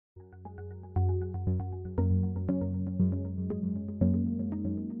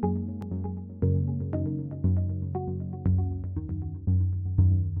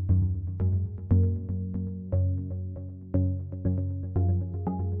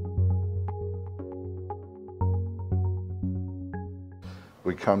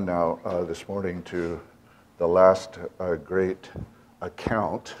We come now this morning to the last great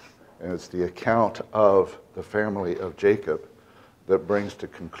account, and it's the account of the family of Jacob that brings to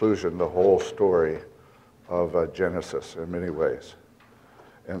conclusion the whole story of Genesis in many ways.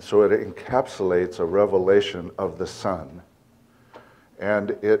 And so it encapsulates a revelation of the Son,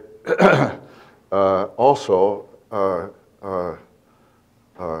 and it also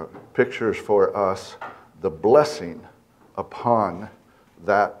pictures for us the blessing upon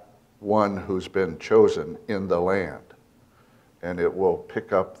that one who's been chosen in the land. And it will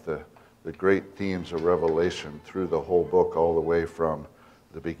pick up the great themes of Revelation through the whole book, all the way from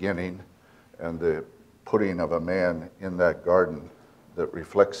the beginning and the putting of a man in that garden that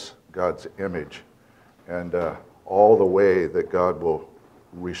reflects God's image, and all the way that God will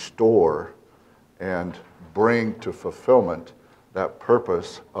restore and bring to fulfillment that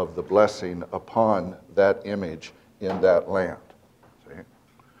purpose of the blessing upon that image in that land.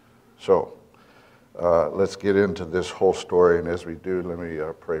 So let's get into this whole story, and as we do, let me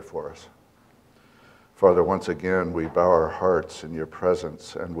pray for us. Father, once again, we bow our hearts in your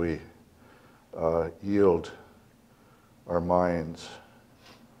presence, and we yield our minds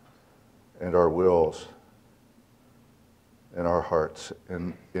and our wills and our hearts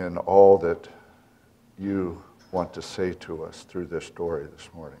in all that you want to say to us through this story this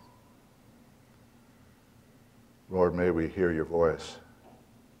morning. Lord, may we hear your voice.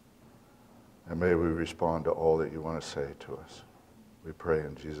 And may we respond to all that you want to say to us. We pray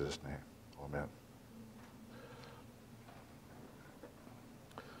in Jesus' name. Amen.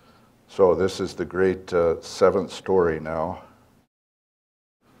 So this is the great seventh story now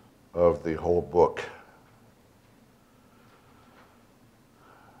of the whole book.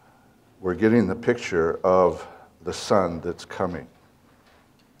 We're getting the picture of the Son that's coming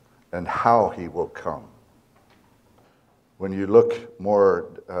and how he will come. When you look more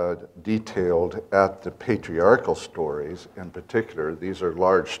detailed at the patriarchal stories, in particular, these are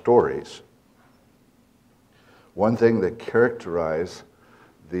large stories. One thing that characterizes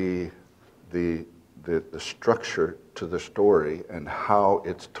the structure to the story and how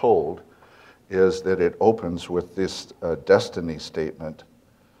it's told is that it opens with this destiny statement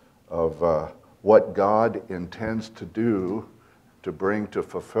of what God intends to do to bring to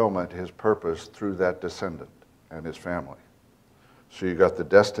fulfillment his purpose through that descendant and his family. So you got the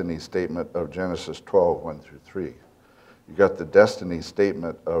destiny statement of Genesis 12, 1 through 3. You got the destiny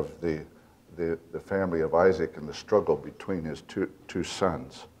statement of the family of Isaac and the struggle between his two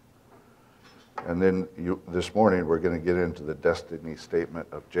sons. And then this morning we're going to get into the destiny statement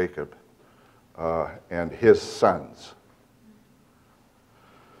of Jacob and his sons.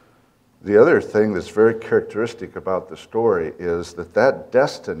 The other thing that's very characteristic about the story is that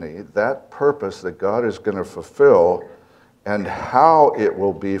destiny, that purpose that God is going to fulfill, and how it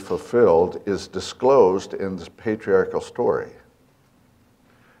will be fulfilled is disclosed in this patriarchal story.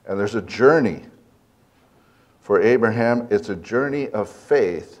 And there's a journey for Abraham. It's a journey of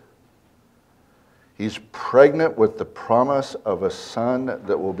faith. He's pregnant with the promise of a son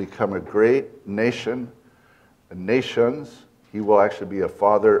that will become a great nation, nations. He will actually be a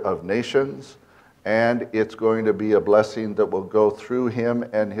father of nations, and it's going to be a blessing that will go through him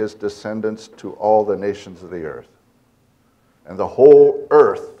and his descendants to all the nations of the earth. And the whole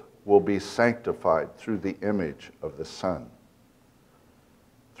earth will be sanctified through the image of the Son,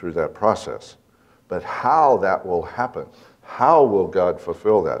 through that process. But how that will happen, how will God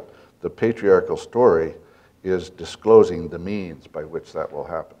fulfill that? The patriarchal story is disclosing the means by which that will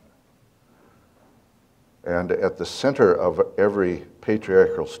happen. And at the center of every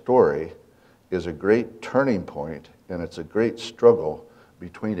patriarchal story is a great turning point, and it's a great struggle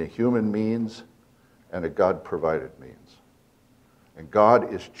between a human means and a God-provided means. And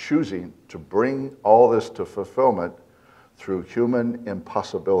God is choosing to bring all this to fulfillment through human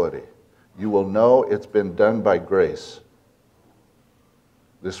impossibility. You will know it's been done by grace.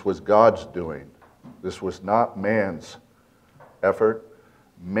 This was God's doing. This was not man's effort.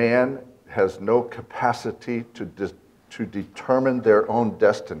 Man has no capacity to determine their own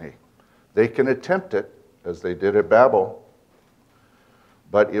destiny. They can attempt it, as they did at Babel,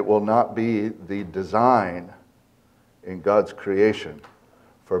 but it will not be the design in God's creation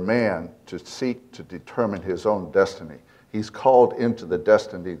for man to seek to determine his own destiny. He's called into the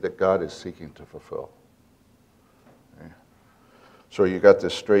destiny that God is seeking to fulfill. Okay. So you got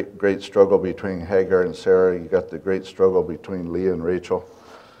this great struggle between Hagar and Sarah. You got the great struggle between Leah and Rachel.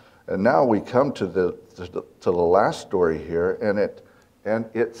 And now we come to the last story here, and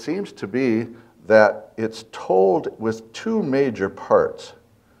it seems to be that it's told with two major parts.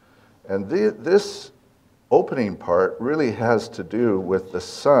 And this opening part really has to do with the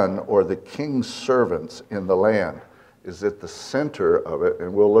son or the king's servants in the land is at the center of it,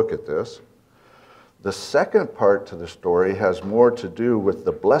 and we'll look at this. The second part to the story has more to do with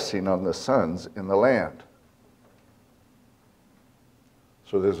the blessing on the sons in the land.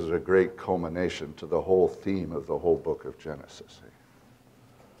 So this is a great culmination to the whole theme of the whole book of Genesis.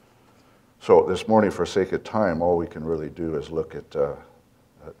 So this morning, for sake of time, all we can really do is look at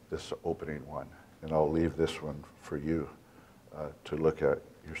this opening one. And I'll leave this one for you to look at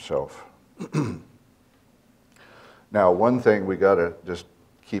yourself. Now, one thing we got to just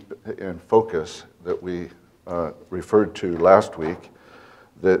keep in focus that we referred to last week,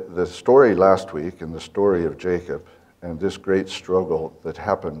 that the story last week and the story of Jacob and this great struggle that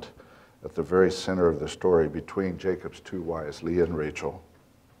happened at the very center of the story between Jacob's two wives, Leah and Rachel,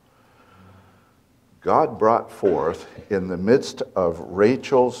 God brought forth in the midst of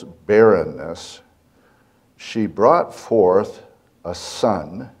Rachel's barrenness, she brought forth a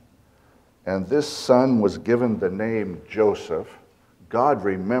son, and this son was given the name Joseph. God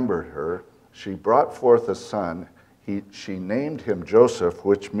remembered her. She brought forth a son. She named him Joseph,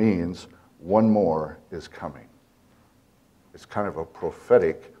 which means one more is coming. It's kind of a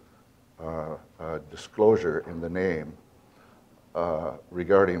prophetic disclosure in the name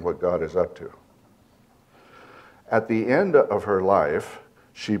regarding what God is up to. At the end of her life,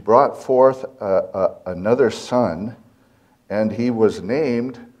 she brought forth another son, and he was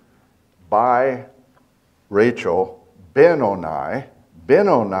named by Rachel Ben-Oni.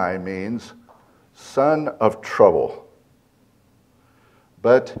 Ben-Oni means son of trouble.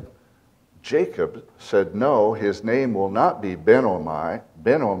 But Jacob said, no, his name will not be Ben-Oni,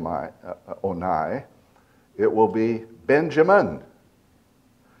 it will be Benjamin.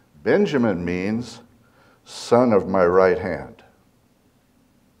 Benjamin means son of my right hand.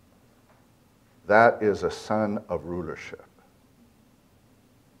 That is a son of rulership.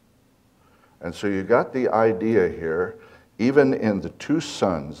 And so you got the idea here, even in the two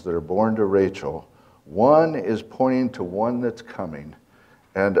sons that are born to Rachel, one is pointing to one that's coming,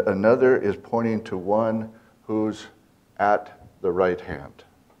 and another is pointing to one who's at the right hand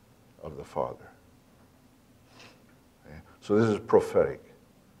of the Father. Okay? So this is prophetic.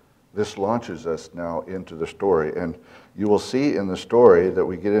 This launches us now into the story. And you will see in the story that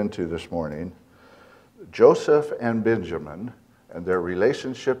we get into this morning, Joseph and Benjamin and their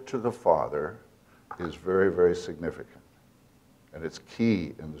relationship to the Father is very, very significant. And it's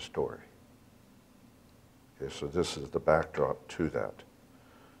key in the story. Okay, so this is the backdrop to that.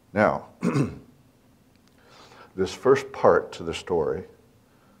 Now, this first part to the story,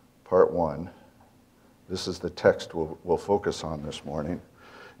 part one, this is the text we'll focus on this morning.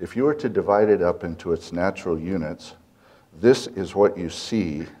 If you were to divide it up into its natural units, this is what you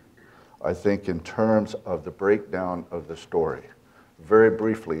see, I think, in terms of the breakdown of the story. Very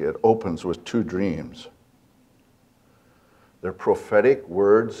briefly, it opens with two dreams. They're prophetic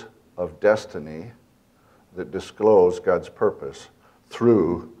words of destiny that disclose God's purpose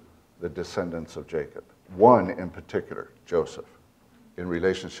through the descendants of Jacob. One in particular, Joseph, in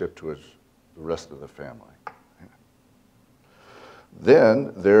relationship to the rest of the family.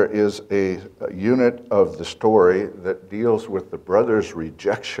 Then there is a unit of the story that deals with the brothers'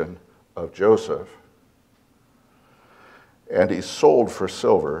 rejection of Joseph, and he's sold for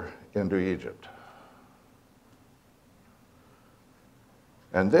silver into Egypt.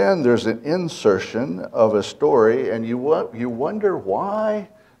 And then there's an insertion of a story, and you wonder, why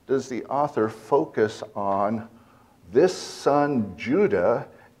does the author focus on this son Judah,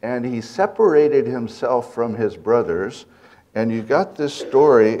 and he separated himself from his brothers. And you got this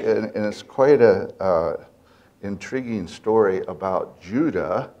story, and it's quite a intriguing story about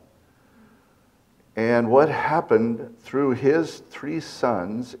Judah and what happened through his three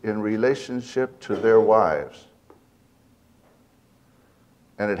sons in relationship to their wives.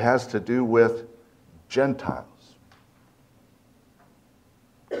 And it has to do with Gentiles,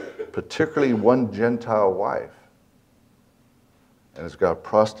 particularly one Gentile wife. And it's got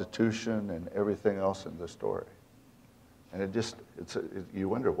prostitution and everything else in the story. And you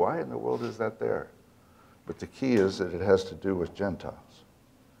wonder, why in the world is that there? But the key is that it has to do with Gentiles.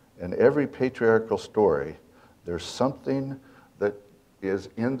 In every patriarchal story, there's something that is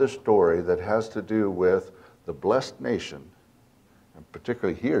in the story that has to do with the blessed nation, and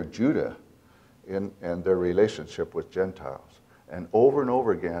particularly here, Judah, and their relationship with Gentiles. And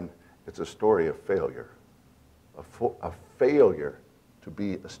over again, it's a story of failure, a failure to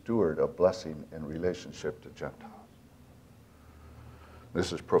be a steward of blessing in relationship to Gentiles.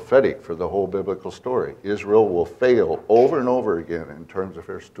 This is prophetic for the whole biblical story. Israel will fail over and over again in terms of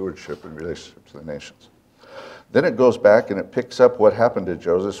their stewardship in relationship to the nations. Then it goes back and it picks up what happened to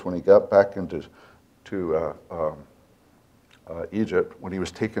Joseph when he got back into Egypt, when he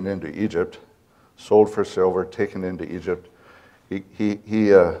was taken into Egypt, sold for silver, taken into Egypt. He's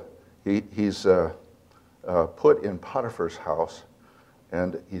put in Potiphar's house,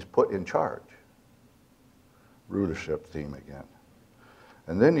 and he's put in charge. Rulership theme again.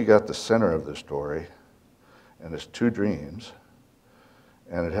 And then you got the center of the story, and it's two dreams,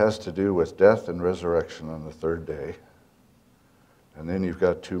 and it has to do with death and resurrection on the third day. And then you've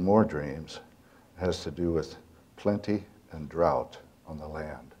got two more dreams. It has to do with plenty and drought on the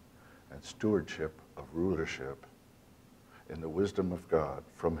land, and stewardship of rulership in the wisdom of God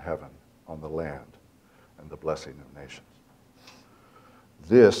from heaven on the land, and the blessing of nations.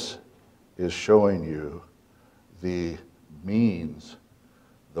 This is showing you the means,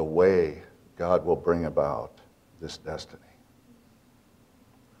 the way God will bring about this destiny.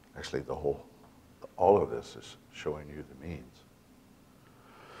 Actually, all of this is showing you the means.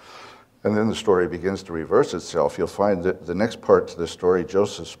 And then the story begins to reverse itself. You'll find that the next part to the story,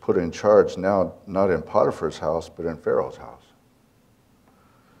 Joseph's put in charge now, not in Potiphar's house, but in Pharaoh's house.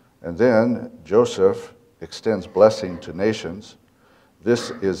 And then Joseph extends blessing to nations. This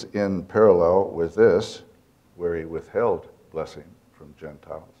is in parallel with this, where he withheld blessing from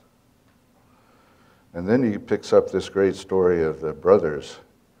Gentiles. And then he picks up this great story of the brothers,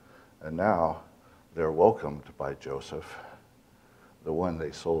 and now they're welcomed by Joseph, the one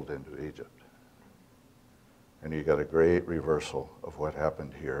they sold into Egypt. And you got a great reversal of what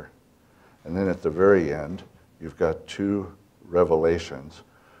happened here. And then at the very end, you've got two revelations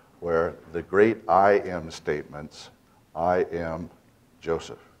where the great I am statements, I am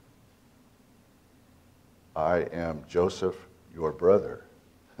Joseph. I am Joseph, your brother.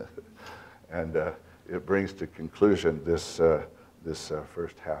 And it brings to conclusion this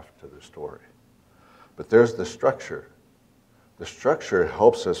first half to the story. But there's the structure. The structure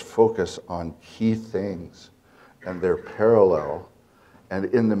helps us focus on key things and their parallel. And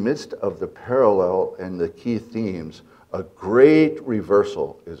in the midst of the parallel and the key themes, a great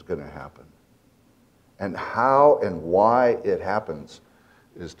reversal is going to happen. And how and why it happens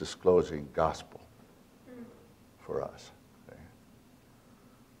is disclosing gospel for us.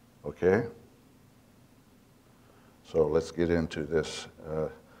 Okay? So let's get into this.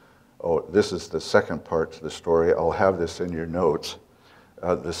 This is the second part to the story. I'll have this in your notes.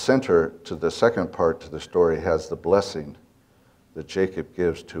 The center to the second part to the story has the blessing that Jacob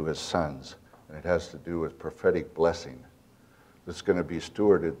gives to his sons. And it has to do with prophetic blessing that's going to be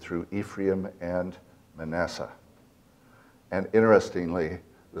stewarded through Ephraim and Manasseh. And interestingly,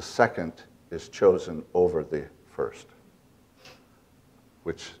 the second is chosen over the first,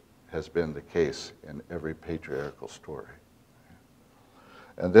 which has been the case in every patriarchal story.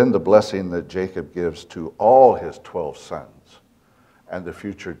 And then the blessing that Jacob gives to all his 12 sons and the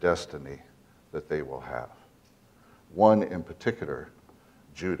future destiny that they will have. One in particular,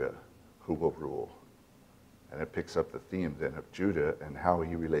 Judah, who will rule. And it picks up the theme then of Judah and how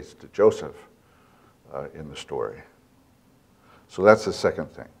he relates to Joseph in the story. So that's the second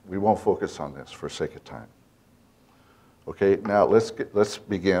thing. We won't focus on this for sake of time. Okay, now let's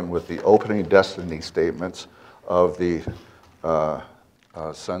begin with the opening destiny statements of the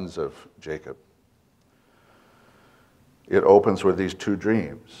sons of Jacob. It opens with these two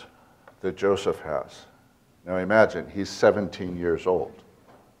dreams that Joseph has. Now imagine, he's 17 years old.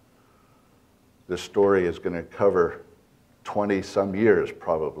 This story is going to cover 20-some years,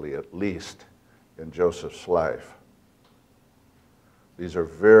 probably at least, in Joseph's life. These are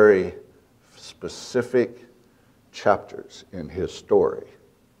very specific chapters in his story,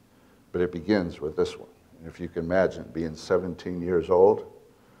 but it begins with this one. And if you can imagine being 17 years old,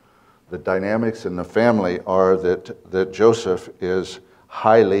 the dynamics in the family are that Joseph is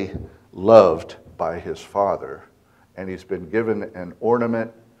highly loved by his father, and he's been given an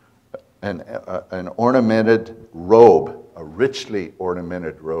ornamented robe, a richly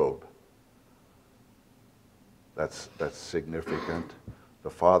ornamented robe. That's significant. The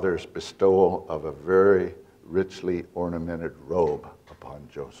father's bestowal of a very richly ornamented robe upon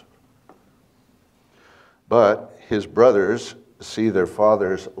Joseph. But his brothers see their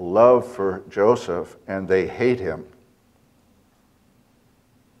father's love for Joseph and they hate him.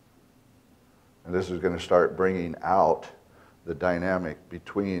 And this is going to start bringing out the dynamic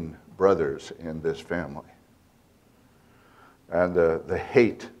between brothers in this family. And the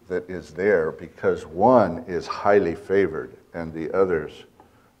hate that is there because one is highly favored and the others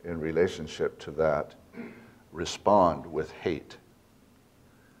in relationship to that respond with hate.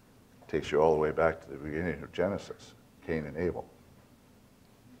 Takes you all the way back to the beginning of Genesis, Cain and Abel.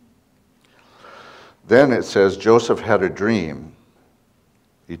 Then it says Joseph had a dream.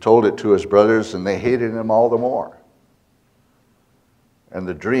 He told it to his brothers, and they hated him all the more. And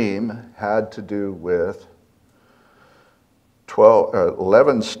the dream had to do with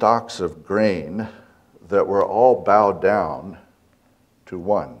 11 stalks of grain that were all bowed down to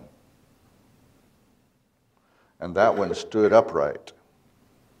one. And that one stood upright.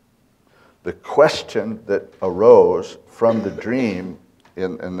 The question that arose from the dream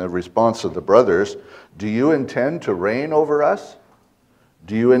in the response of the brothers, do you intend to reign over us?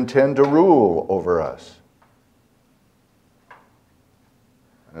 Do you intend to rule over us?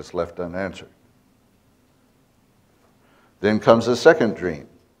 And it's left unanswered. Then comes the second dream.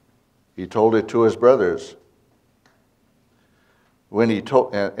 He told it to his brothers. When he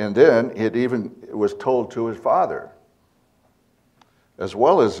told, and then it was told to his father, as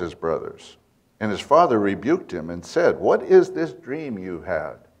well as his brothers. And his father rebuked him and said, "What is this dream you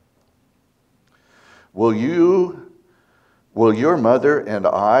had? Will your mother and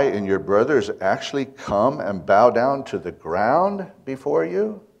I and your brothers actually come and bow down to the ground before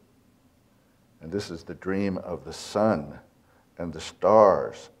you?" And this is the dream of the sun and the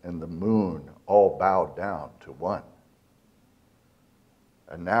stars and the moon all bowed down to one.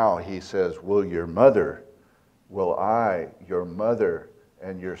 And now he says, will I, your mother,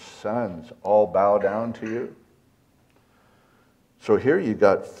 and your sons all bow down to you? So here you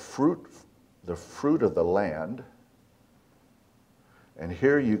got the fruit of the land, and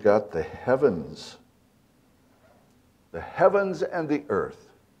here you got the heavens and the earth,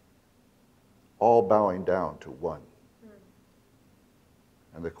 all bowing down to one.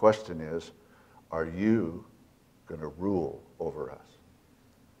 And the question is, are you going to rule over us?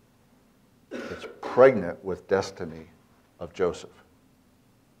 It's pregnant with destiny of Joseph.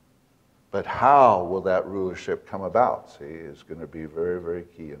 But how will that rulership come about? See, is going to be very, very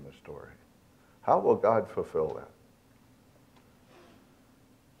key in the story. How will God fulfill that?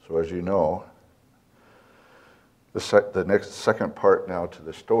 So as you know, the next second part now to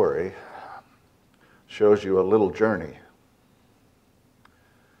the story shows you a little journey.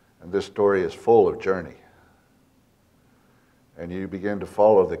 And this story is full of journey. And you begin to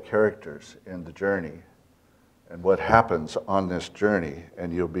follow the characters in the journey and what happens on this journey,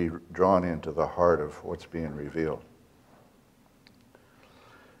 and you'll be drawn into the heart of what's being revealed.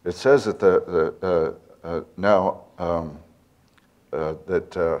 It says that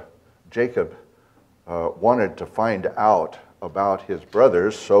that Jacob wanted to find out about his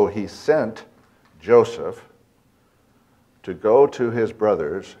brothers, so he sent Joseph to go to his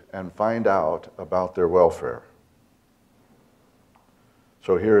brothers and find out about their welfare.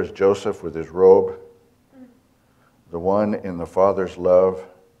 So here is Joseph with his robe, the one in the Father's love,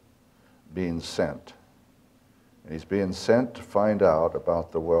 being sent. And he's being sent to find out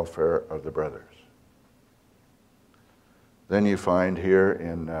about the welfare of the brothers. Then you find here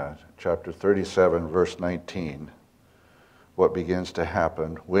in chapter 37, verse 19, what begins to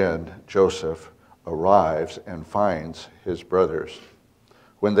happen when Joseph arrives and finds his brothers.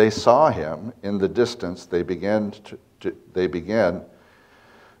 When they saw him in the distance, they began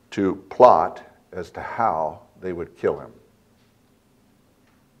to plot as to how they would kill him.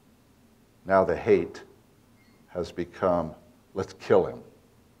 Now the hate has become, let's kill him.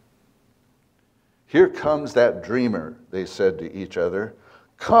 Here comes that dreamer, they said to each other.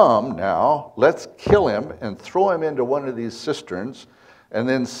 Come now, let's kill him and throw him into one of these cisterns, and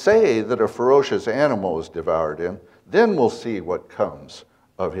then say that a ferocious animal has devoured him. Then we'll see what comes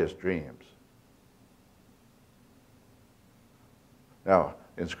of his dreams. Now,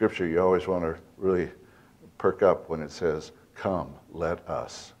 in Scripture, you always want to really perk up when it says, come, let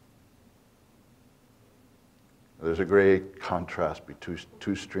us. There's a great contrast between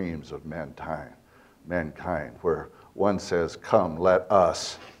two streams of mankind, where one says, come, let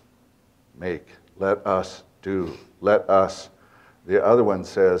us make, let us do, let us. The other one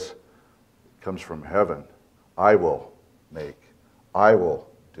says, comes from heaven, I will make, I will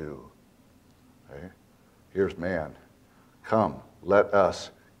do. Okay? Here's man. Come, let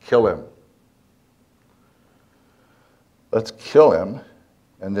us kill him. Let's kill him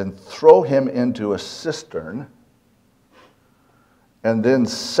and then throw him into a cistern and then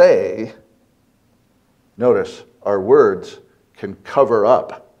say, notice, our words can cover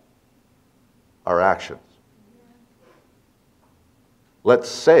up our actions. Let's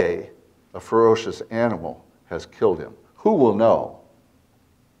say a ferocious animal has killed him. Who will know?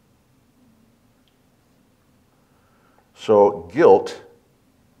 So guilt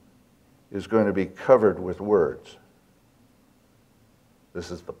is going to be covered with words. This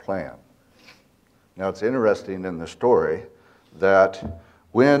is the plan. Now it's interesting in the story that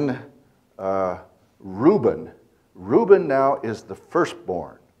when Reuben. Reuben now is the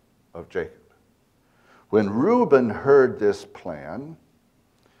firstborn of Jacob. When Reuben heard this plan,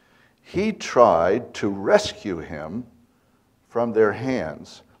 he tried to rescue him from their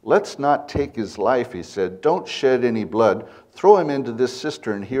hands. Let's not take his life, he said. Don't shed any blood. Throw him into this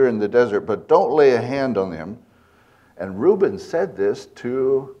cistern here in the desert, but don't lay a hand on him. And Reuben said this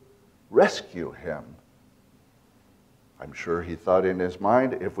to rescue him. I'm sure he thought in his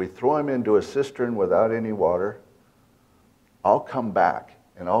mind, if we throw him into a cistern without any water, I'll come back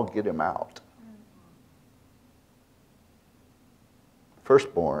and I'll get him out.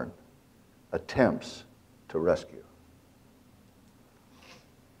 Firstborn attempts to rescue.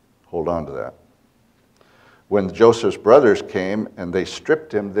 Hold on to that. When Joseph's brothers came and they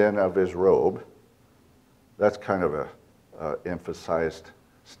stripped him then of his robe, that's kind of a emphasized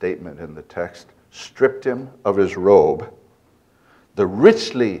statement in the text, stripped him of his robe, the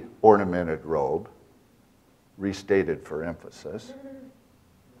richly ornamented robe, restated for emphasis.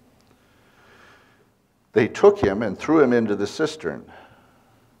 They took him and threw him into the cistern.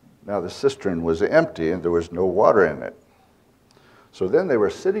 Now the cistern was empty and there was no water in it. So then they were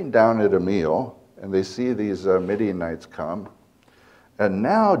sitting down at a meal and they see these Midianites come. And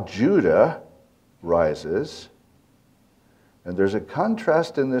now Judah rises. And there's a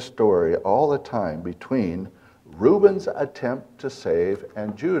contrast in this story all the time between Reuben's attempt to save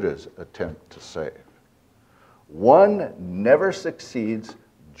and Judah's attempt to save. One never succeeds,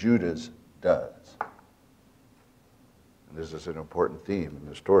 Judah's does. And this is an important theme in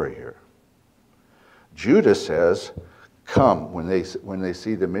the story here. Judah says, come, when they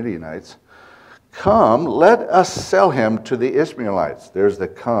see the Midianites, come, let us sell him to the Ishmaelites. There's the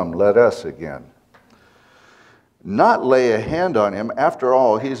come, let us again. Not lay a hand on him. After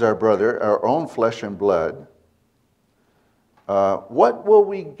all, he's our brother, our own flesh and blood. What will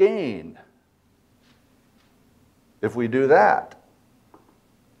we gain if we do that?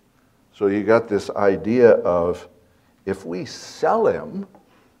 So you got this idea of, if we sell him,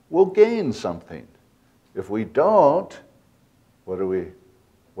 we'll gain something. If we don't, what do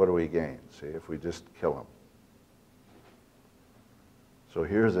we gain? See, if we just kill him. So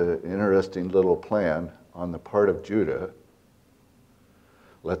here's an interesting little plan on the part of Judah.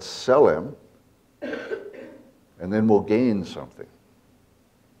 Let's sell him, and then we'll gain something.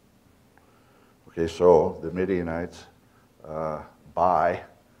 Okay, so the Midianites buy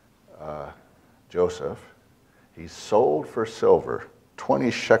Joseph. He's sold for silver, 20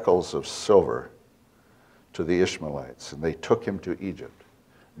 shekels of silver to the Ishmaelites, and they took him to Egypt.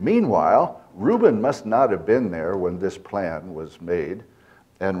 Meanwhile, Reuben must not have been there when this plan was made.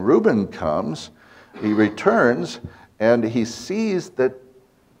 And Reuben comes, he returns, and he sees that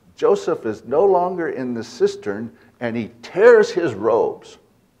Joseph is no longer in the cistern, and he tears his robes.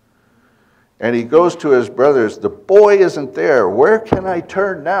 And he goes to his brothers, the boy isn't there. Where can I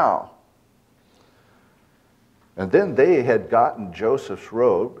turn now? And then they had gotten Joseph's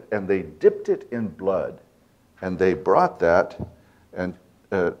robe, and they dipped it in blood, and they brought that and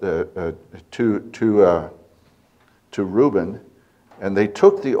to Reuben, and they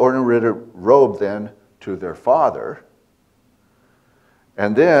took the ornamented robe then to their father,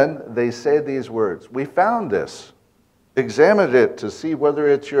 and then they say these words, we found this, examined it to see whether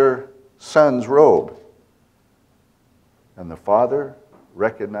it's your son's robe. And the father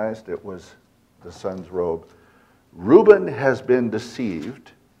recognized it was the son's robe. Reuben has been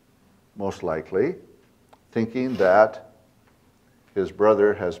deceived, most likely, thinking that his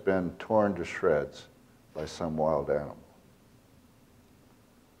brother has been torn to shreds by some wild animal.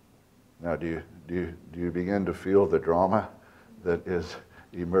 Now, do you begin to feel the drama that is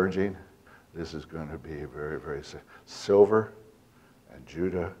emerging? This is going to be very, very silver and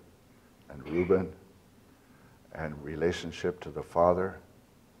Judah and Reuben and relationship to the father.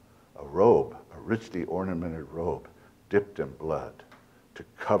 A robe, a richly ornamented robe, dipped in blood to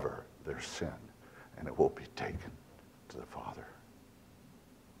cover their sin, and it will be taken to the Father.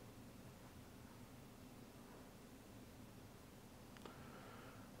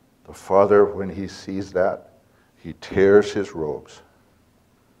 The father, when he sees that, he tears his robes,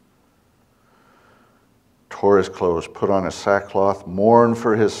 tore his clothes, put on a sackcloth, mourned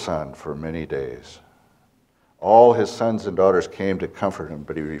for his son for many days. All his sons and daughters came to comfort him,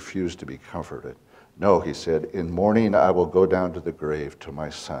 but he refused to be comforted. No, he said, in mourning I will go down to the grave to my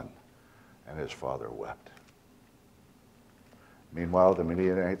son. And his father wept. Meanwhile, the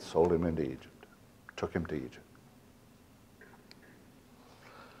Midianites sold him into Egypt, took him to Egypt.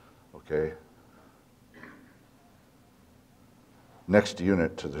 Okay. Next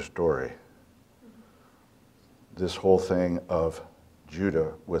unit to the story. This whole thing of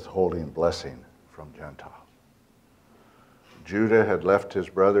Judah withholding blessing from Gentiles. Judah had left his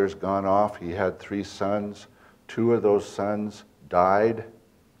brothers, gone off. He had 3 sons. 2 of those sons died.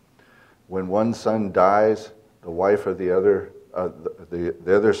 When one son dies, the wife of the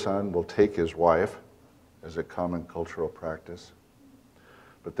other son will take his wife, as a common cultural practice.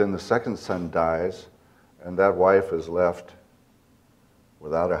 But then the second son dies, and that wife is left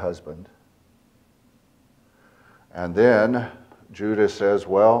without a husband. And then Judah says,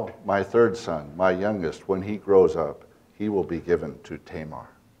 well, my third son, my youngest, when he grows up, he will be given to Tamar.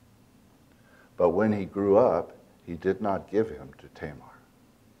 But when he grew up, he did not give him to Tamar.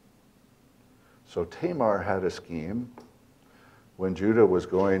 So Tamar had a scheme. When Judah was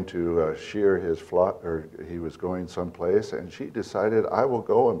going to shear his flock, or he was going someplace, and she decided, I will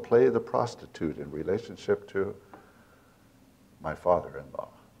go and play the prostitute in relationship to my father-in-law.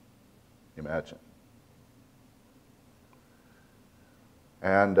 Imagine.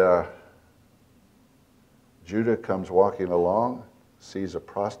 And Judah comes walking along, sees a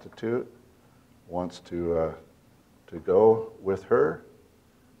prostitute, wants to go with her,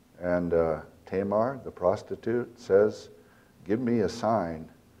 and Tamar, the prostitute, says, give me a sign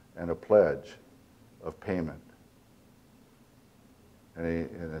and a pledge of payment.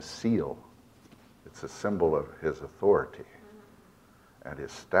 And a seal. It's a symbol of his authority. And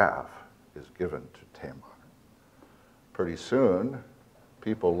his staff is given to Tamar. Pretty soon,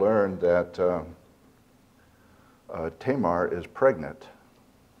 people learn that Tamar is pregnant.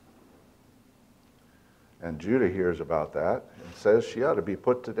 And Judah hears about that and says she ought to be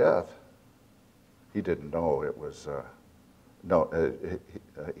put to death. He didn't know it was...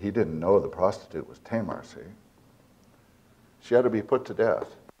 he didn't know the prostitute was Tamar, see? She had to be put to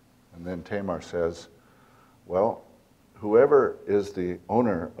death. And then Tamar says, well, whoever is the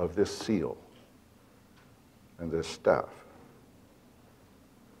owner of this seal and this staff,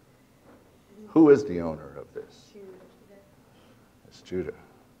 who is the owner of this? It's Judah.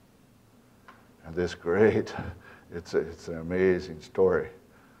 And this great, it's an amazing story.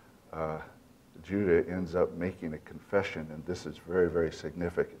 Judah ends up making a confession, and this is very, very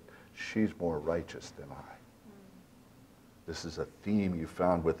significant. She's more righteous than I. This is a theme you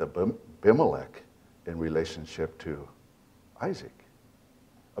found with Abimelech in relationship to Isaac.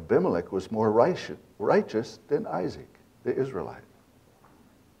 Abimelech was more righteous than Isaac, the Israelite.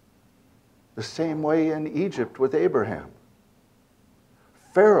 The same way in Egypt with Abraham.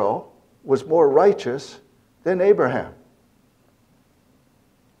 Pharaoh was more righteous than Abraham.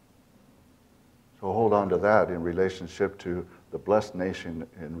 So hold on to that in relationship to the blessed nation,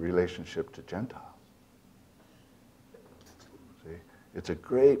 in relationship to Gentiles. See, it's a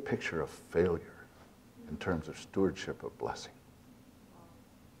great picture of failure in terms of stewardship of blessing.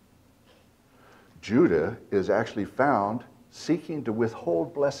 Judah is actually found seeking to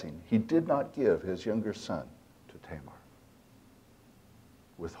withhold blessing. He did not give his younger son to Tamar.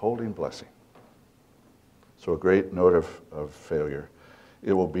 Withholding blessing. So a great note of failure.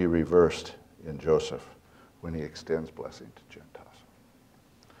 It will be reversed in Joseph when he extends blessing to Gentiles.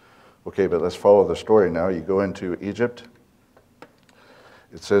 Okay, but let's follow the story now. You go into Egypt.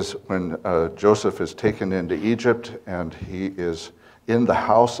 It says when Joseph is taken into Egypt and he is in the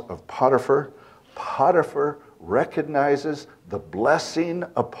house of Potiphar, Potiphar recognizes the blessing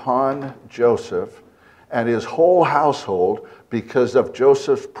upon Joseph and his whole household because of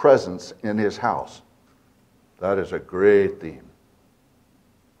Joseph's presence in his house. That is a great theme.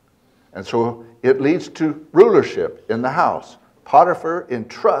 And so it leads to rulership in the house. Potiphar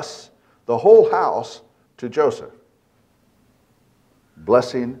entrusts the whole house to Joseph.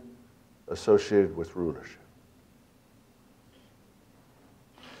 Blessing associated with rulership.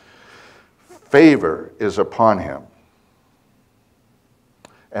 Favor is upon him.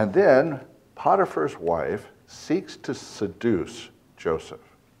 And then Potiphar's wife seeks to seduce Joseph.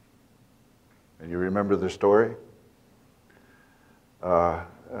 And you remember the story?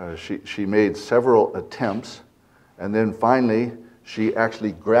 She made several attempts, and then finally she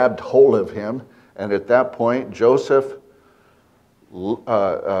actually grabbed hold of him, and at that point Joseph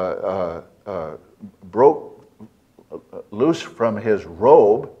broke loose from his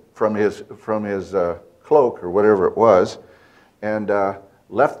robe, from his cloak or whatever it was, and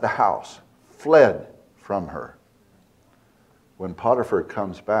left the house, fled from her. When Potiphar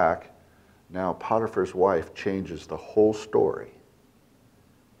comes back, now Potiphar's wife changes the whole story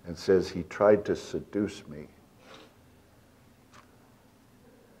and says, he tried to seduce me.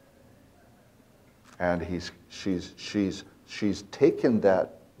 And she's taken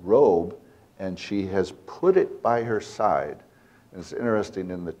that robe and she has put it by her side. And it's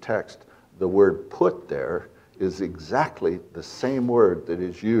interesting in the text, the word put there is exactly the same word that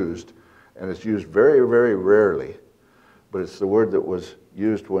is used And it's used very, very rarely, but it's the word that was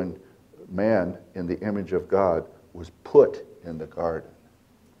used when man, in the image of God, was put in the garden.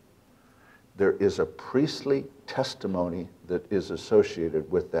 There is a priestly testimony that is associated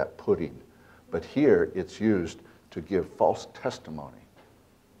with that putting, but here it's used to give false testimony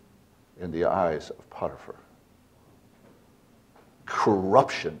in the eyes of Potiphar.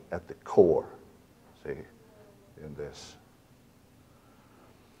 Corruption at the core, see, in this.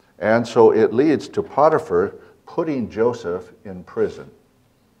 And so it leads to Potiphar putting Joseph in prison.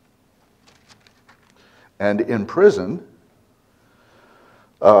 And in prison,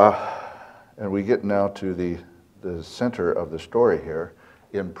 and we get now to the center of the story here.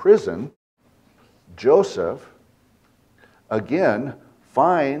 In prison, Joseph, again,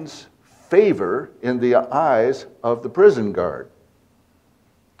 finds favor in the eyes of the prison guard.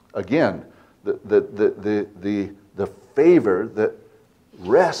 Again, the favor that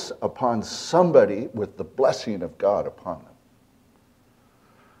rests upon somebody with the blessing of God upon them.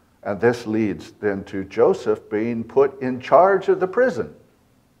 And this leads then to Joseph being put in charge of the prison.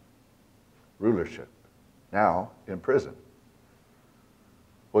 Rulership, now in prison.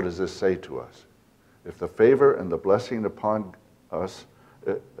 What does this say to us? If the favor and the blessing upon us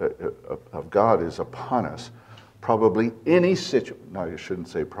of God is upon us, probably any situation, no, you shouldn't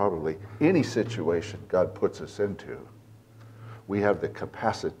say probably, any situation God puts us into, we have the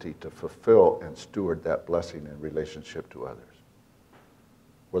capacity to fulfill and steward that blessing in relationship to others,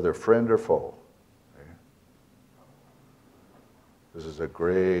 whether friend or foe. Okay? This is a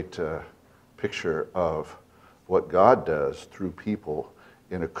great picture of what God does through people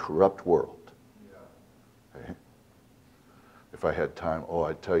in a corrupt world. Okay? If I had time,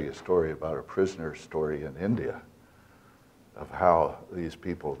 I'd tell you a story about a prisoner story in India of how these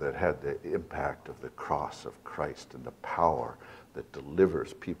people that had the impact of the cross of Christ and the power that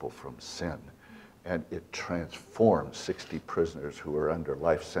delivers people from sin. And it transformed 60 prisoners who were under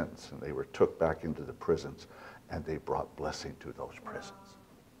life sentence, and they were took back into the prisons, and they brought blessing to those prisons.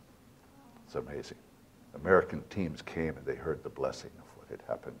 It's amazing. American teams came and they heard the blessing of what had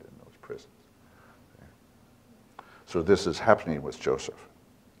happened in those prisons. So this is happening with Joseph.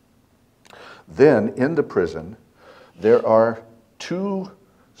 Then in the prison, there are two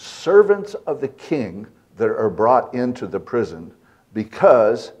servants of the king that are brought into the prison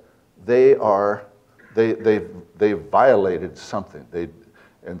because they violated something.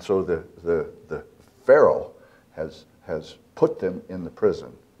 And so the Pharaoh has put them in the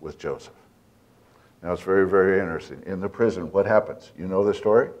prison with Joseph. Now it's very, very interesting. In the prison, what happens? You know the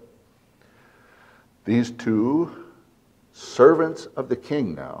story? These two servants of the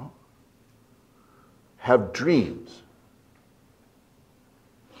king now have dreams.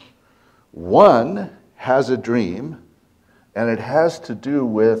 One has a dream, and it has to do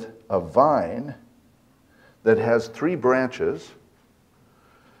with a vine that has 3 branches,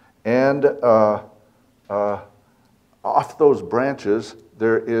 and off those branches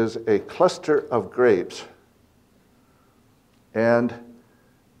there is a cluster of grapes, and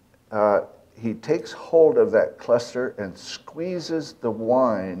he takes hold of that cluster and squeezes the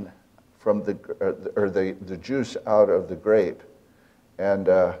wine from the juice out of the grape, and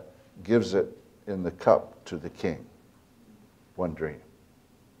gives it in the cup to the king. One dream.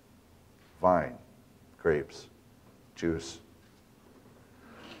 Vine, grapes, juice.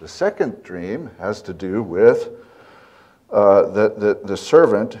 The second dream has to do with the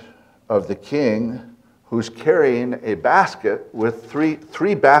servant of the king who's carrying a basket with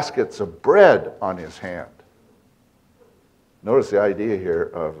three baskets of bread on his hand. Notice the idea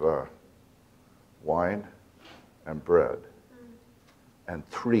here of wine and bread. And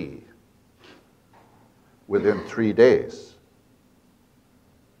 3 within 3 days.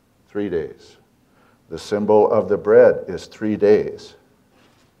 3 days. The symbol of the bread is 3 days.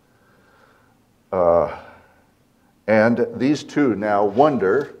 And these two now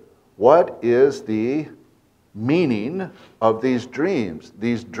wonder, what is the meaning of these dreams?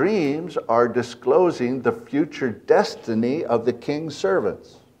 These dreams are disclosing the future destiny of the king's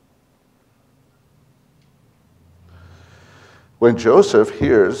servants. When Joseph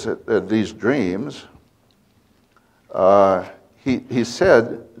hears these dreams, he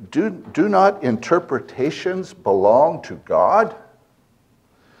said, do not interpretations belong to God?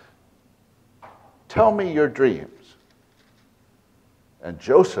 Tell me your dreams. And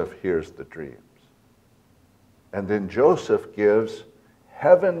Joseph hears the dreams. And then Joseph gives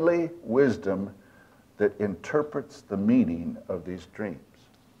heavenly wisdom that interprets the meaning of these dreams.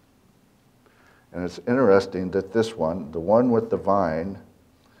 And it's interesting that this one, the one with the vine,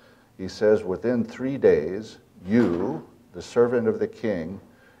 he says, within 3 days, you, the servant of the king,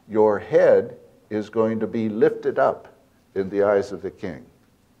 your head is going to be lifted up in the eyes of the king.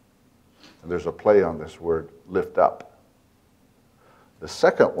 And there's a play on this word, lift up. The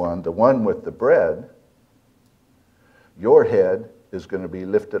second one, the one with the bread, your head is going to be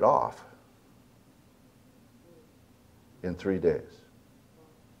lifted off in 3 days.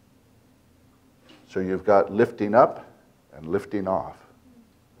 So you've got lifting up and lifting off.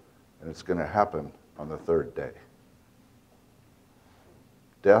 And it's going to happen on the third day.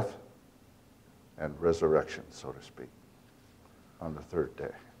 Death and resurrection, so to speak, on the third day.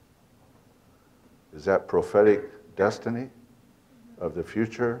 Is that prophetic destiny of the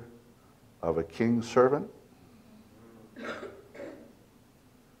future of a king's servant?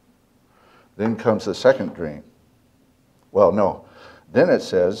 Then comes the second dream. Well, no. Then it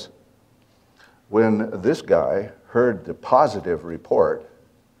says, when this guy heard the positive report,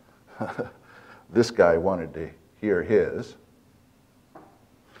 this guy wanted to hear his.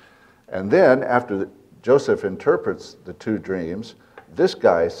 And then after Joseph interprets the two dreams, this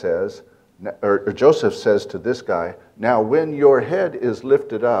guy says, or Joseph says to this guy, now when your head is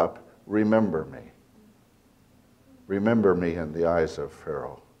lifted up, remember me. Remember me in the eyes of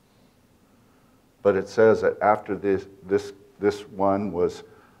Pharaoh. But it says that after this one was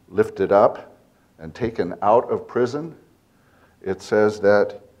lifted up and taken out of prison, it says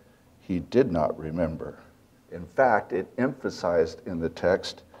that he did not remember. In fact, it emphasized in the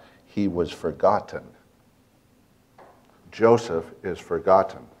text, he was forgotten. Joseph is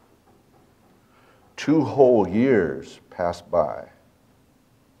forgotten. 2 whole years pass by.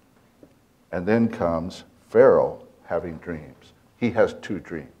 And then comes Pharaoh having dreams. He has 2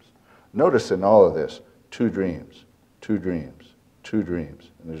 dreams. Notice in all of this, 2 dreams, 2 dreams, 2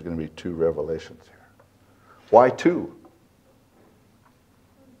 dreams. And there's going to be 2 revelations here. Why 2?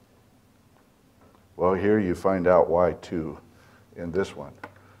 Well, here you find out why 2 in this one.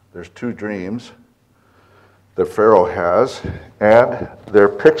 There's 2 dreams that Pharaoh has, and they're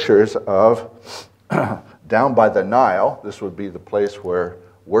pictures of down by the Nile. This would be the place where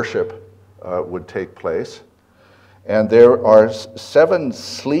worship would take place. And there are 7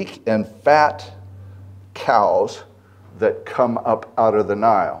 sleek and fat cows that come up out of the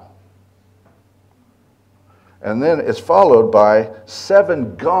Nile. And then it's followed by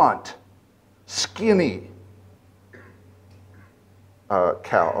 7 gaunt, skinny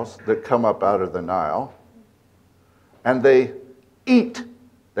cows that come up out of the Nile. And they eat,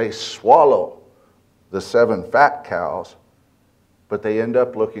 they swallow the 7 fat cows, but they end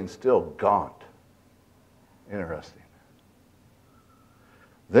up looking still gaunt. Interesting.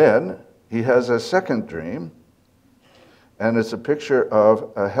 Then he has a second dream, and it's a picture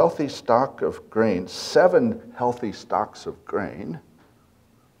of a healthy stock of grain, 7 healthy stalks of grain,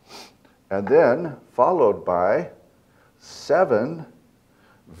 and then followed by 7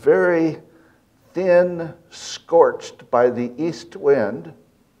 very thin, scorched by the east wind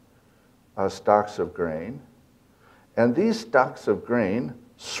stalks of grain. And these stalks of grain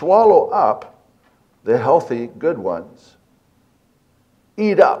swallow up the healthy, good ones,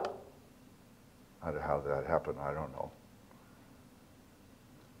 eat up. How did that happen? I don't know.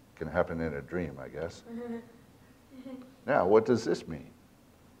 It can happen in a dream, I guess. Now, what does this mean?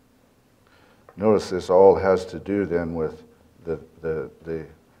 Notice this all has to do then with the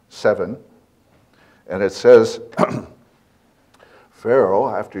 7. And it says, Pharaoh,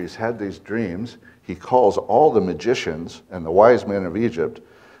 after he's had these dreams, he calls all the magicians and the wise men of Egypt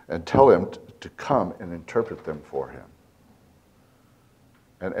and tell him to come and interpret them for him.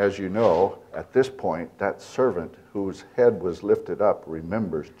 And as you know, at this point, that servant whose head was lifted up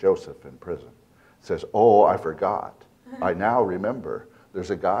remembers Joseph in prison. Says, oh, I forgot. I now remember.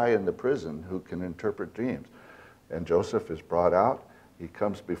 There's a guy in the prison who can interpret dreams. And Joseph is brought out. He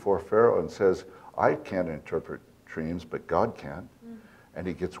comes before Pharaoh and says, I can't interpret dreams, but God can. And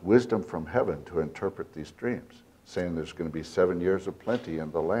he gets wisdom from heaven to interpret these dreams, saying there's going to be 7 years of plenty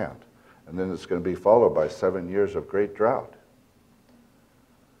in the land. And then it's going to be followed by 7 years of great drought.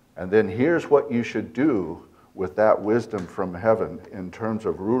 And then here's what you should do with that wisdom from heaven in terms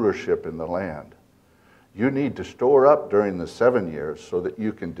of rulership in the land. You need to store up during the 7 years so that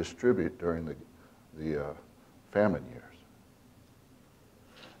you can distribute during the famine years.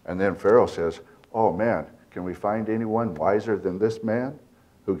 And then Pharaoh says, oh man, can we find anyone wiser than this man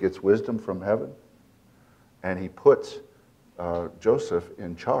who gets wisdom from heaven? And he puts Joseph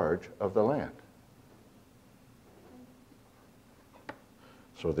in charge of the land.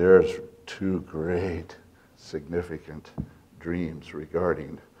 So there's 2 great, significant dreams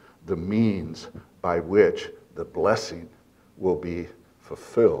regarding the means by which the blessing will be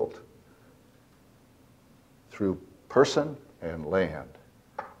fulfilled through person and land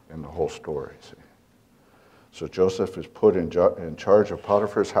in the whole story. See? So Joseph is put in charge of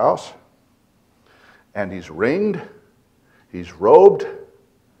Potiphar's house, and he's ringed, he's robed,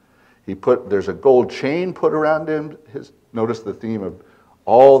 there's a gold chain put around him. Notice the theme of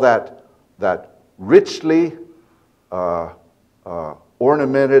all that richly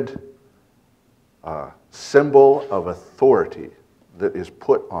ornamented symbol of authority that is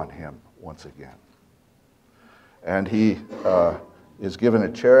put on him once again. And he is given a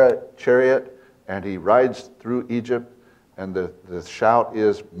chariot, and he rides through Egypt, and the shout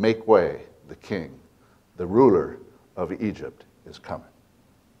is, "Make way, the king, the ruler of Egypt is coming."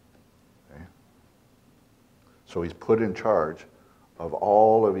 Okay? So he's put in charge of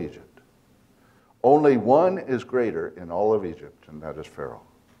all of Egypt. Only one is greater in all of Egypt, and that is Pharaoh.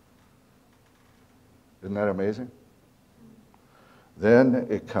 Isn't that amazing? Then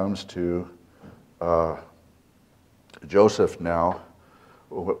it comes to Joseph now.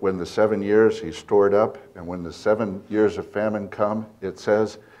 When the 7 years he's stored up, and when the 7 years of famine come, it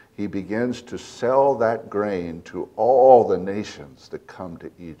says he begins to sell that grain to all the nations that come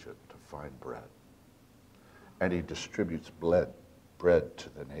to Egypt to find bread. And he distributes bread to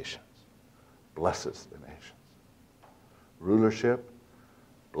the nations, blesses the nations. Rulership,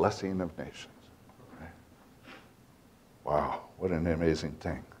 blessing of nations. Right? Wow, what an amazing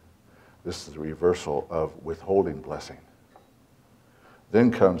thing. This is the reversal of withholding blessing. Then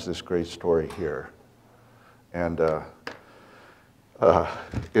comes this great story here. And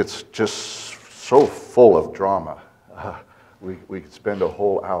it's just so full of drama. We could spend a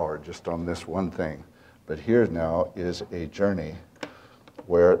whole hour just on this one thing. But here now is a journey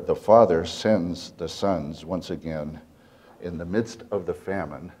where the father sends the sons once again in the midst of the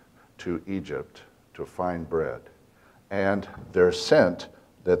famine to Egypt to find bread. And they're sent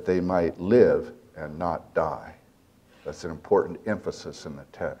that they might live and not die. That's an important emphasis in the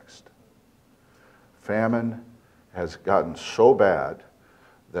text. Famine has gotten so bad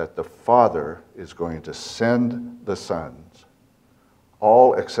that the father is going to send the sons,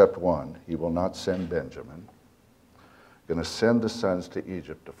 all except one. He will not send Benjamin. Going to send the sons to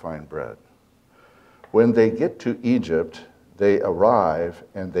Egypt to find bread. When they get to Egypt, they arrive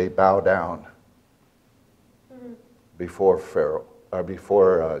and they bow down before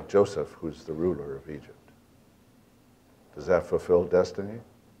Joseph, who's the ruler of Egypt. Does that fulfill destiny?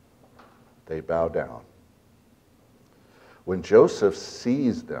 They bow down. When Joseph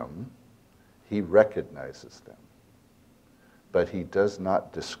sees them, he recognizes them. But he does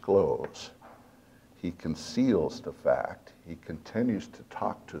not disclose. He conceals the fact. He continues to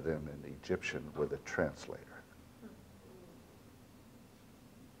talk to them in Egyptian with a translator.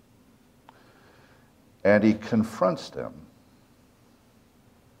 And he confronts them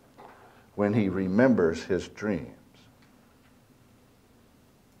when he remembers his dreams.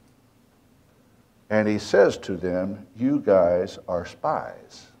 And he says to them, "You guys are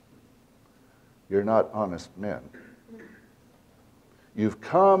spies. You're not honest men. You've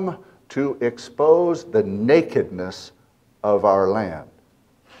come to expose the nakedness of our land."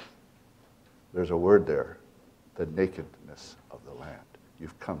 There's a word there, the nakedness of the land.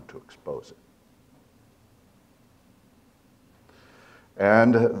 You've come to expose it.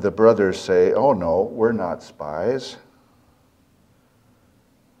 And the brothers say, "Oh no, we're not spies."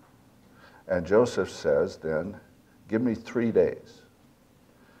 And Joseph says then, "Give me 3 days.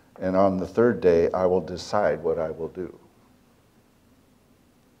 And on the 3rd day, I will decide what I will do."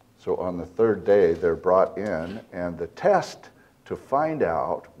 So on the 3rd day, they're brought in, and the test to find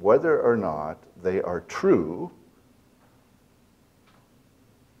out whether or not they are true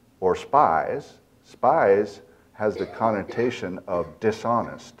or spies has the connotation of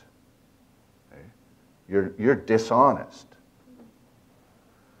dishonest. Okay? You're dishonest.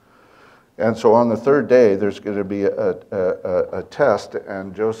 And so on the 3rd day, there's going to be a test,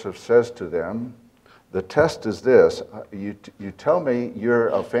 and Joseph says to them, the test is this: you tell me you're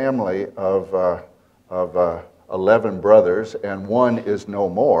a family of 11 brothers, and one is no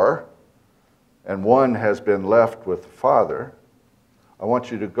more, and one has been left with the father. I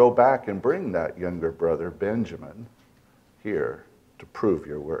want you to go back and bring that younger brother, Benjamin, here to prove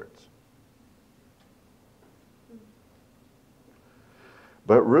your words.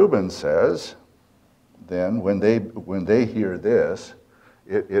 But Reuben says, then, when they hear this,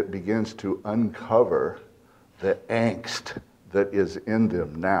 it begins to uncover the angst that is in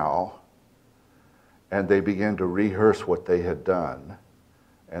them now, and they begin to rehearse what they had done.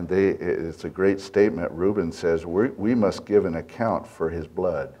 And it's a great statement. Reuben says, we must give an account for his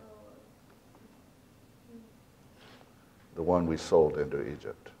blood, the one we sold into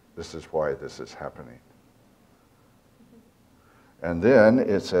Egypt. This is why this is happening. And then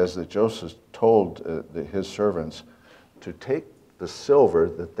it says that Joseph told his servants to take the silver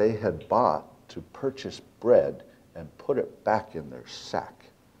that they had bought to purchase bread and put it back in their sack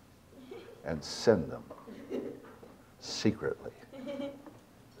and send them secretly.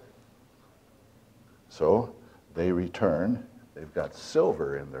 So they return, they've got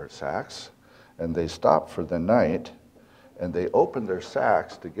silver in their sacks, and they stop for the night, and they open their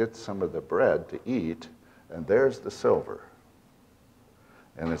sacks to get some of the bread to eat, and there's the silver.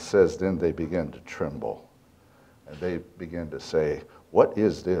 And it says, then they begin to tremble, and they begin to say, what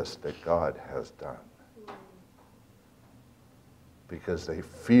is this that God has done? Because they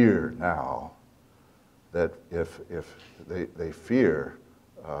fear now that if they fear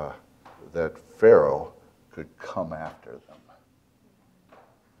that Pharaoh could come after them.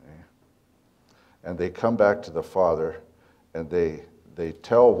 Okay? And they come back to the father, and they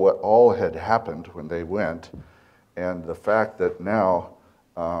tell what all had happened when they went, and the fact that now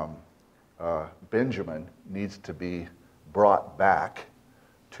Benjamin needs to be brought back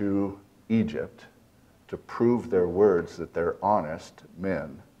to Egypt to prove their words that they're honest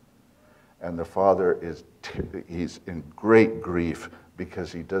men. And the father he's in great grief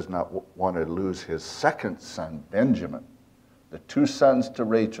because he does not want to lose his second son, Benjamin. The two sons to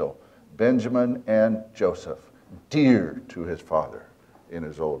Rachel, Benjamin and Joseph, dear to his father in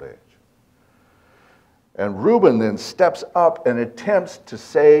his old age. And Reuben then steps up and attempts to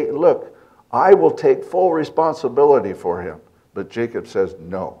say, look, I will take full responsibility for him. But Jacob says,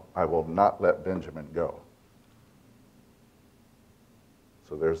 no, I will not let Benjamin go.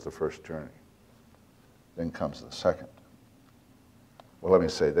 So there's the first journey. Then comes the second. Well, let me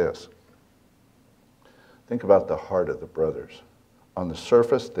say this. Think about the heart of the brothers. On the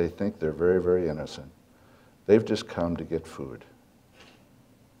surface, they think they're very, very innocent. They've just come to get food.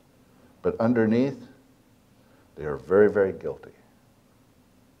 But underneath, they are very, very guilty.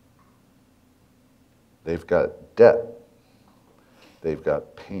 They've got debt. They've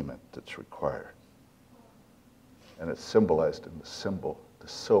got payment that's required. And it's symbolized in the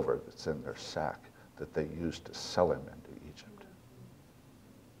silver that's in their sack that they used to sell him into Egypt.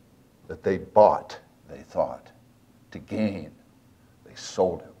 That they bought, they thought, to gain. They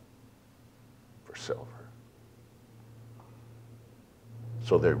sold him for silver.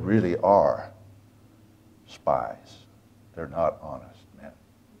 So they really are spies. They're not honest men.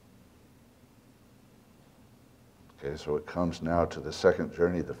 Okay, so it comes now to the second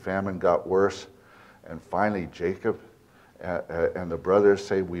journey. The famine got worse, and finally Jacob and the brothers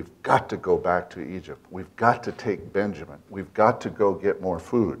say, we've got to go back to Egypt. We've got to take Benjamin. We've got to go get more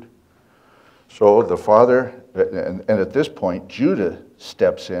food. So the father, and at this point, Judah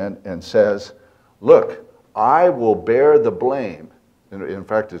steps in and says, look, I will bear the blame. In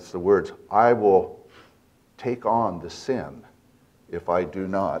fact, it's the words, I will take on the sin if I do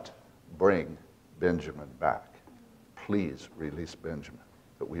not bring Benjamin back. Please release Benjamin,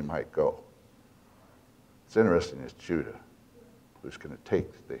 that we might go. It's interesting, it's Judah who's going to take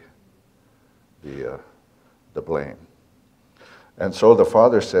the blame. And so the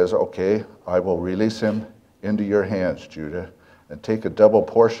father says, okay, I will release him into your hands, Judah, and take a double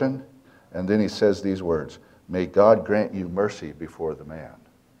portion. And then he says these words, may God grant you mercy before the man.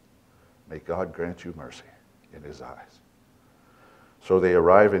 May God grant you mercy in his eyes. So they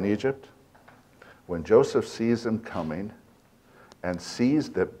arrive in Egypt. When Joseph sees them coming and sees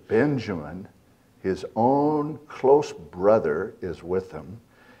that Benjamin, his own close brother, is with them,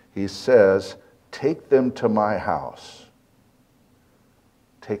 he says, take them to my house.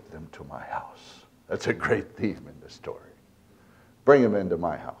 Take them to my house. That's a great theme in this story. Bring them into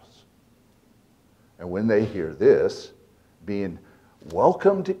my house. And when they hear this, being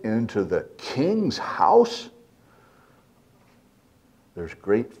welcomed into the king's house, there's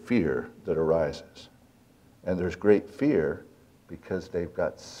great fear that arises. And there's great fear because they've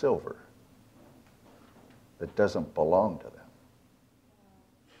got silver that doesn't belong to them.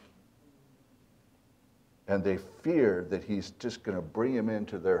 And they fear that he's just going to bring him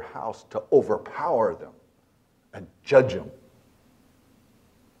into their house to overpower them and judge them.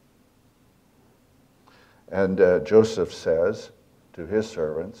 And Joseph says to his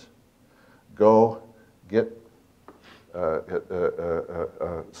servants, go get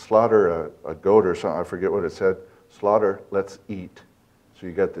slaughter a goat or something. I forget what it said. Slaughter, let's eat. So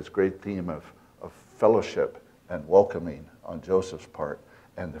you got this great theme of fellowship and welcoming on Joseph's part,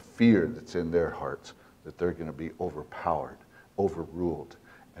 and the fear that's in their hearts that they're going to be overpowered, overruled,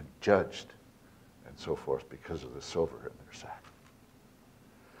 and judged, and so forth because of the silver in their sack.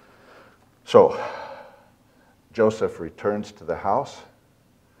 So Joseph returns to the house,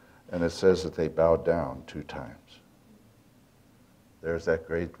 and it says that they bowed down 2 times. There's that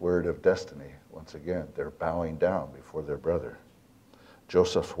great word of destiny. Once again, they're bowing down before their brother.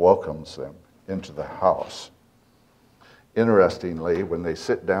 Joseph welcomes them into the house. Interestingly, when they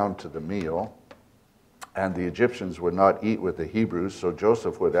sit down to the meal, and the Egyptians would not eat with the Hebrews, so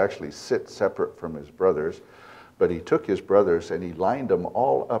Joseph would actually sit separate from his brothers, but he took his brothers and he lined them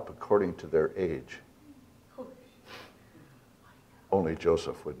all up according to their age. Only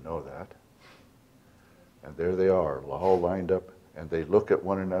Joseph would know that. And there they are, all lined up, and they look at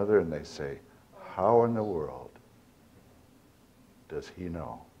one another and they say, how in the world does he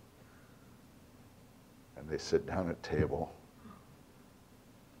know? And they sit down at table.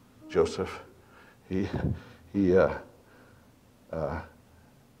 Joseph, he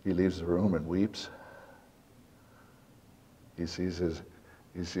leaves the room and weeps. He sees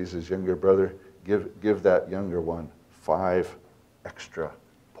his younger brother give that younger one 5 extra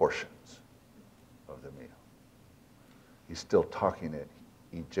portions of the meal. He's still talking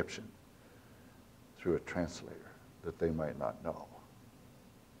in Egyptian through a translator that they might not know.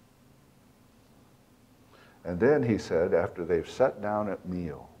 And then he said, after they've sat down at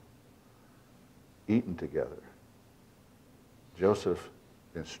meal, eaten together, Joseph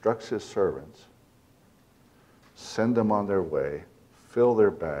instructs his servants, send them on their way, fill their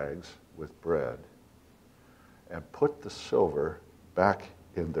bags with bread, and put the silver back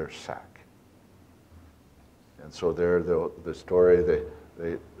in their sack. And so there, the story,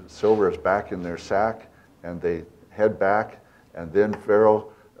 the silver is back in their sack, and they head back, and then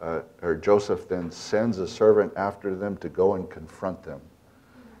Joseph then sends a servant after them to go and confront them.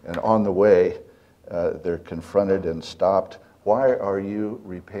 And on the way, they're confronted and stopped. Why are you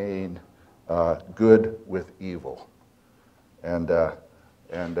repaying good with evil? And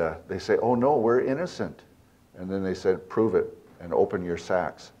they say, oh no, we're innocent. And then they said, prove it and open your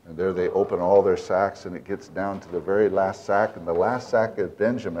sacks. And there they open all their sacks, and it gets down to the very last sack, and the last sack is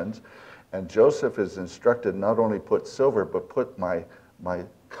Benjamin's. And Joseph is instructed not only put silver, but put my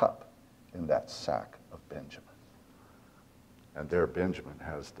cup in that sack of Benjamin. And there Benjamin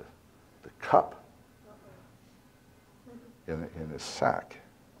has the cup in his sack.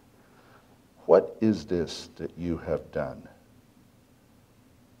 What is this that you have done?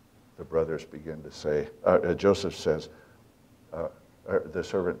 The brothers begin to say, Joseph says, the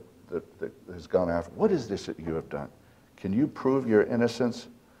servant that has gone after, what is this that you have done? Can you prove your innocence?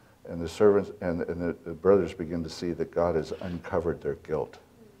 And the servants and the brothers begin to see that God has uncovered their guilt.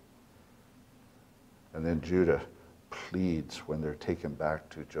 And then Judah pleads when they're taken back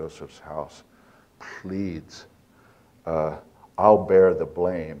to Joseph's house, pleads, I'll bear the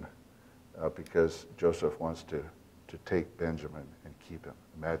blame because Joseph wants to take Benjamin and keep him.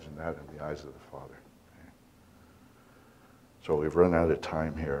 Imagine that in the eyes of the father. Okay. So we've run out of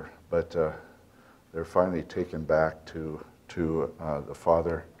time here, but they're finally taken back to the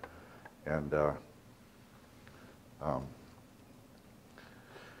father, and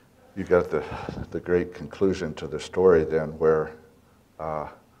you got the great conclusion to the story then, where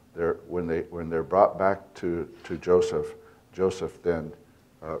when they're brought back to Joseph, Joseph then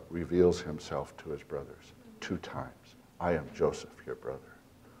reveals himself to his brothers 2 times. I am Joseph, your brother.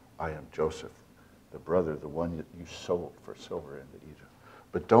 I am Joseph, the brother, the one that you sold for silver into Egypt.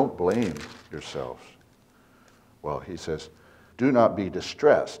 But don't blame yourselves. Well, he says, do not be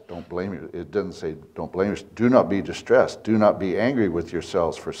distressed. Don't blame you. It doesn't say don't blame yourselves. Do not be distressed. Do not be angry with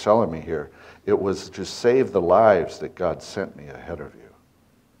yourselves for selling me here. It was to save the lives that God sent me ahead of you.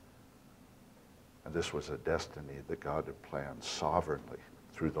 And this was a destiny that God had planned sovereignly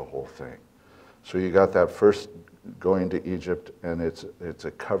through the whole thing. So you got that first going to Egypt, and it's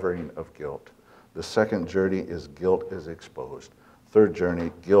a covering of guilt. The second journey is guilt is exposed. Third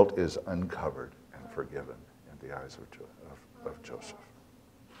journey, guilt is uncovered and forgiven in the eyes of Joseph.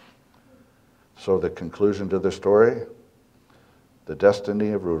 So the conclusion to the story, the destiny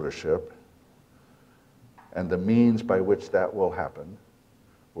of rulership, and the means by which that will happen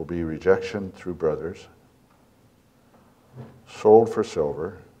will be rejection through brothers, sold for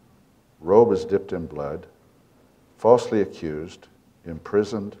silver, robe is dipped in blood, falsely accused,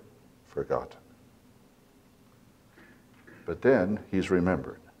 imprisoned, forgotten. But then he's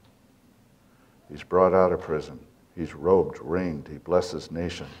remembered. He's brought out of prison. He's robed, ringed. He blesses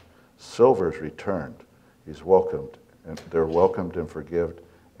nation. Silver is returned. He's welcomed, and they're welcomed and forgiven,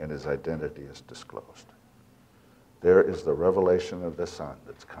 and his identity is disclosed. There is the revelation of the Son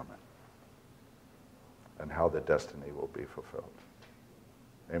that's coming, and how the destiny will be fulfilled.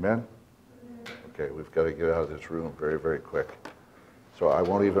 Amen? Okay, we've got to get out of this room very, very quick. So I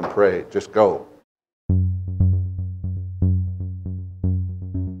won't even pray. Just go.